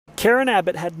Karen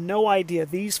Abbott had no idea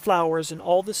these flowers and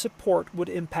all the support would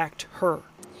impact her.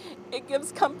 It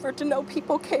gives comfort to know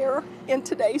people care in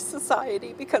today's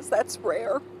society because that's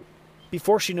rare.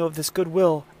 Before she knew of this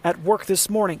goodwill, at work this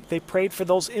morning, they prayed for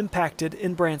those impacted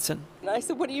in Branson. And I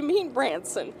said, "What do you mean,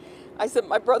 Branson?" I said,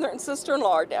 "My brother and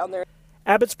sister-in-law are down there."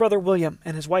 Abbott's brother William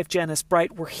and his wife Janice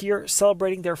Bright were here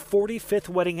celebrating their 45th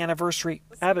wedding anniversary.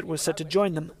 Abbott was set to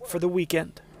join them for the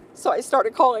weekend. So I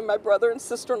started calling my brother and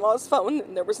sister-in-law's phone,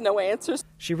 and there was no answers.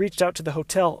 She reached out to the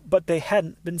hotel, but they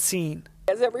hadn't been seen.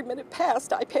 As every minute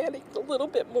passed, I panicked a little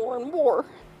bit more and more.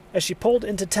 As she pulled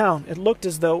into town, it looked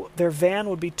as though their van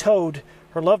would be towed.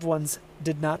 Her loved ones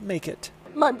did not make it.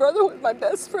 My brother was my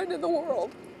best friend in the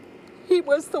world. He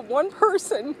was the one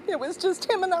person. It was just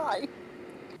him and I.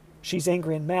 She's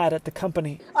angry and mad at the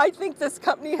company. I think this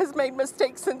company has made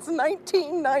mistakes since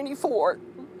 1994,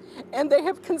 and they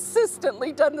have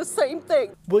consistently done the same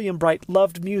thing. William Bright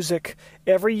loved music.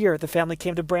 Every year, the family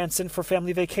came to Branson for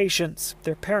family vacations.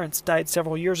 Their parents died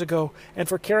several years ago, and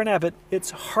for Karen Abbott, it's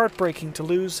heartbreaking to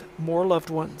lose more loved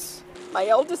ones. My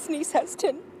eldest niece has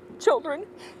 10 children.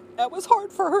 That was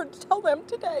hard for her to tell them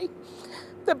today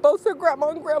that both their grandma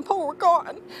and grandpa were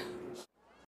gone.